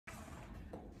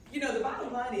You know, the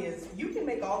bottom line is you can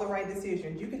make all the right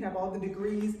decisions. You can have all the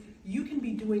degrees. You can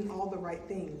be doing all the right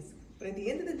things. But at the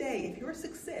end of the day, if your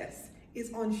success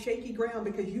is on shaky ground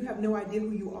because you have no idea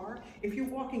who you are, if you're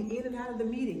walking in and out of the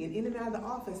meeting and in and out of the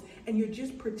office and you're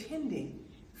just pretending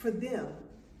for them,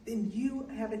 then you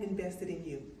haven't invested in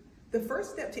you. The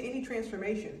first step to any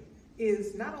transformation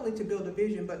is not only to build a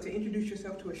vision, but to introduce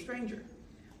yourself to a stranger.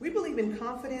 We believe in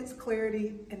confidence,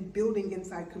 clarity, and building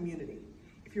inside community.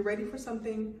 If you're ready for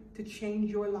something to change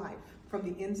your life from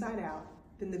the inside out,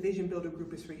 then the VisionBuilder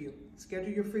group is for you.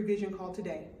 Schedule your free vision call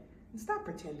today and stop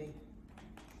pretending.